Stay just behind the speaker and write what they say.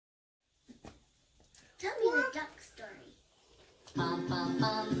Tell me the duck story. Bum, bum,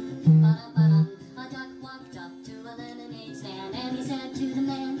 bum, ba-dum. A duck walked up to a lemonade stand, and he said to the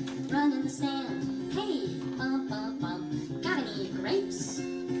man, run in the stand, hey, bum, bum, bum, got any grapes?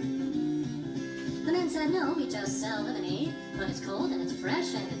 The man said, no, we just sell lemonade, but it's cold and it's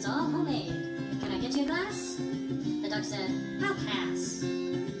fresh and it's all homemade. Can I get you a glass? The duck said, I'll pass.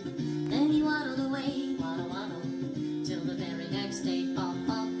 Then he waddled away, waddle, waddle, till the very next day, bum,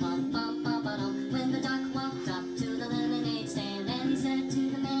 bum, bum, bum, bum, ba-dum. When the duck walked up to the lemonade stand, and he said to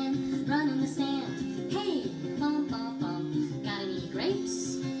the man, run in the stand, hey, bum, bum, bum, got any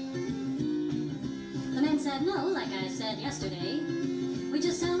grapes? The man said, no, like I said yesterday, we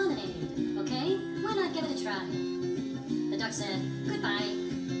just sell lemonade, okay? Why not give it a try? The duck said, goodbye.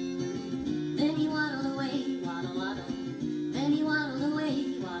 Then he waddled away, waddle, waddle. Then he waddled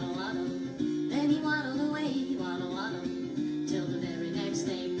away, waddle, waddle. Then he waddled away, waddle, waddle. Till the very next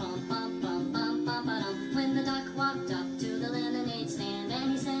day, bum, bum, bum, bum, bum, ba-dum. When the duck walked up to the lemonade stand,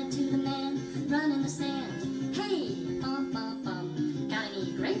 and he said to the man, run in the stand, hey, bum, bum, bum, got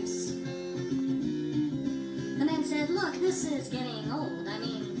any grapes? The man said, look, this is getting old. I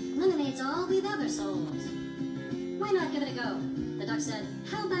mean, lemonade's all we've ever sold. Why not give it a go? The duck said,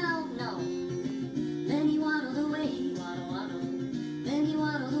 how about no? Then he waddled away, waddle, waddle. Then he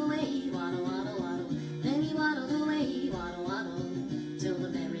waddled away, waddle, waddle, waddle. Then he waddled away, waddle, waddle. Till the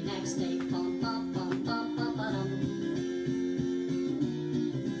very next day, bum, bum, bum, bum, bum, ba-dum.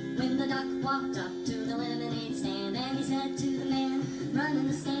 When the duck walked up to the lemonade stand, and he said to the man, run in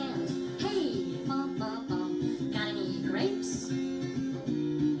the stand, hey, bum, bum, bum, got any grapes?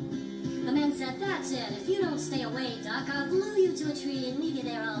 The man said, that's it, if you don't stay away, duck, I'll glue you to a tree and leave you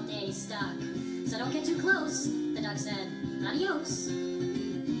there all day stuck. So don't get too close, the duck said, adios.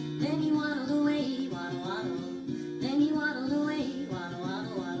 Then he waddled away, waddle, waddle. Then he waddled away, waddle,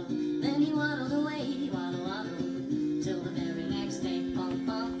 waddle, waddle. Then he waddled away, waddle, waddle. Till the very next day, bum,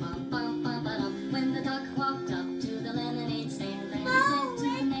 bum, bum, bum, bum, ba-dum. When the duck walked up to the lemonade stand, and he said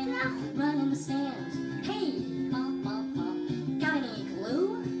to the man, run in the stand, hey, bum, bum, bum, got any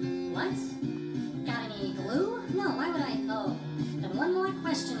glue? What? Got any glue? No, why would I? Oh, then one more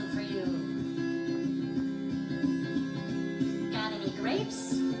question for you. Got any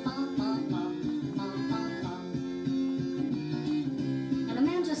grapes? Bum, bum, bum, bum, bum, bum. And the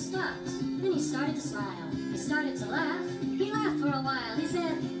man just stopped. Then he started to smile. He started to laugh. He laughed for a while. He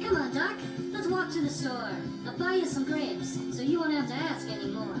said, come on, Duck, let's walk to the store. I'll buy you some grapes, so you won't have to ask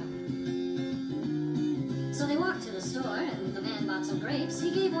anymore. So they walked to the store, and the man bought some grapes.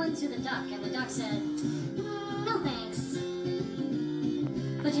 He gave one to the duck, and the duck said, no thanks.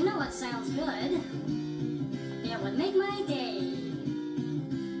 But you know what sounds good? It would make my day.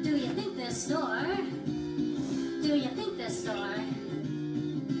 Do you think this store? Do you think this store?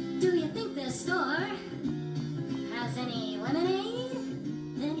 Do you think this store has any lemonade?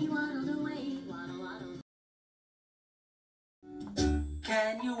 Then he waddled away, waddle, waddle.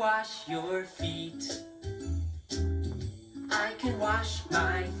 Can you wash your feet? I can wash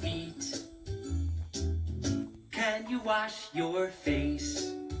my feet. Can you wash your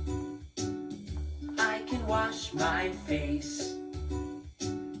face? I can wash my face.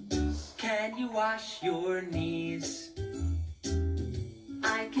 Can you wash your knees?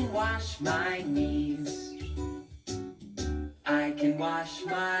 I can wash my knees. I can wash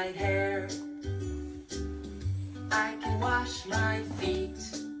my hair. I can wash my feet.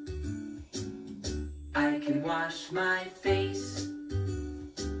 I can wash my face.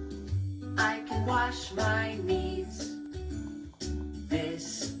 I can wash my knees.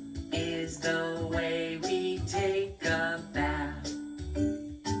 This is the way we take a bath.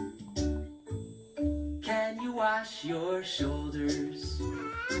 Can you wash your shoulders?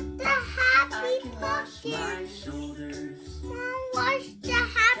 The I happy can wash my pumpkin. shoulders. Wash the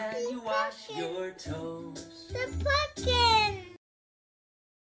happy Can you wash pumpkin. your toes? The pumpkin.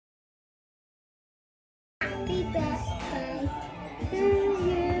 Happy birthday to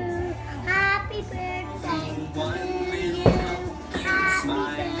you. Happy birthday One to little you. pumpkin Happy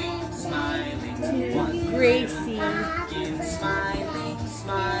smiling, birthday smiling. to One you. Gracie. pumpkin smiling,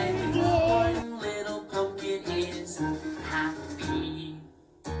 smiling. One little pumpkin is happy.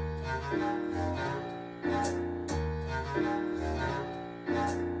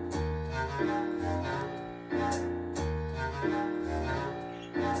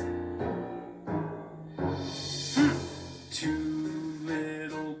 Two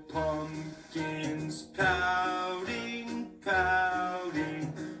little pumpkins pouting,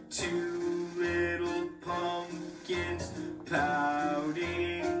 pouting. Two little pumpkins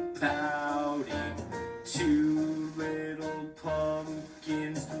pouting, pouting. Two little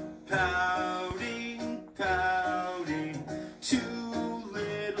pumpkins pouting,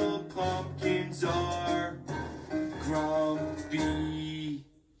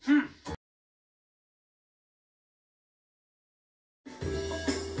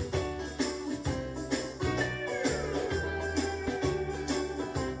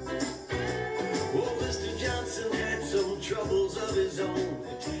 of his own.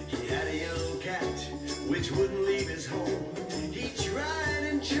 He had a yellow cat which wouldn't leave his home. He tried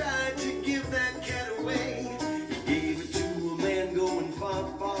and tried to give that cat away. He gave it to a man going far,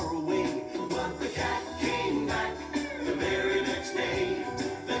 far away. But the cat came back the very next day.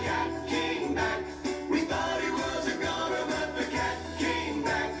 The cat came back. We thought he was a goner, but the cat came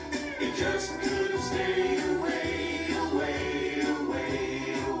back. It just couldn't stay away, away,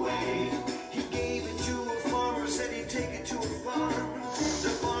 away, away. He gave it to a farmer, said he'd take it to a farm. The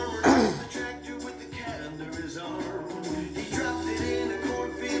farmer drove the tractor with the cat under his arm. He dropped it in a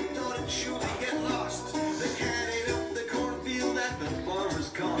cornfield, thought it'd surely get lost. The cat ate up the cornfield at the farmer's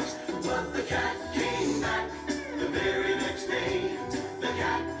cost. But the cat came back the very next day. The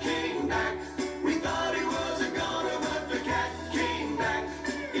cat came back. We thought he was a goner, but the cat came back.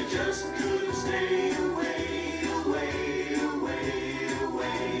 It just couldn't stay away, away, away,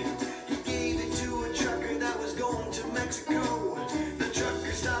 away. He gave it to a trucker that was going to Mexico. The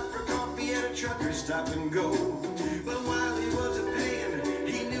trucker stopped for coffee at a trucker stop and go. But while he wasn't paying,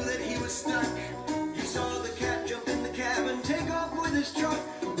 he knew that he was stuck. He saw the cat jump in the cab and take off with his truck.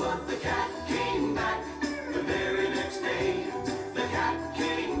 But the cat came back the very next day. The cat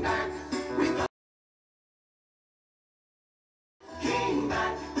came back. We thought came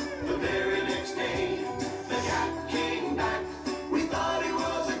back the very next day. The cat came back. We thought he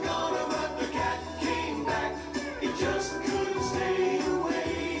was a goner, but the cat came back. It just couldn't stay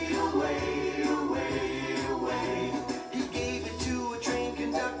away, away, away, away. He gave it to a train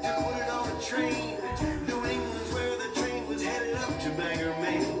conductor, put it on a train. New England's where the train was headed up to Bangor,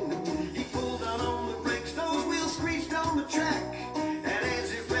 Maine.